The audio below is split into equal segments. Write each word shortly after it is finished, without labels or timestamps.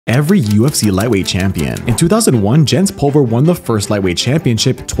every UFC lightweight champion. In 2001, Pulver won the first lightweight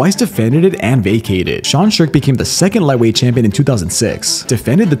championship, twice defended it and vacated. Sherk became the second lightweight champion in 2006,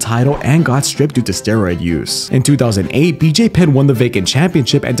 defended the title and got stripped due to steroid use. In 2008, BJ Penn won the vacant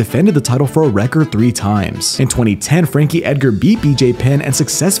championship and defended the title for a record 3 times. In 2010, Frankie Edgar beat BJ Penn and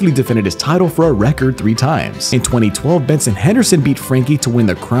successfully defended his title for a record 3 times. In 2012, Benson Henderson beat Frankie to win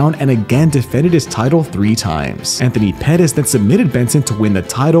the crown and again defended his title 3 times. Pettis then submitted Benson to win the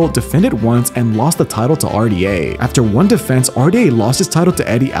title, defended once, and lost the title to RDA. After one defense, RDA lost his title to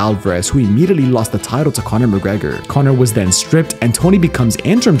Eddie Alvarez, who immediately lost the title to Conor McGregor. Conor was then stripped, and Tony becomes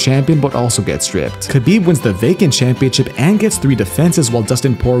interim champion but also gets stripped. Khabib wins the vacant championship and gets 3 defenses, while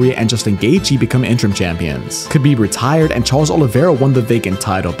Dustin Poirier and Justin Gaethje become interim champions. Khabib retired and Charles Oliveira won the vacant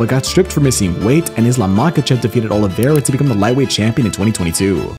title but got stripped for missing weight, and Islam Makhachev defeated Oliveira to become the lightweight champion in 2022.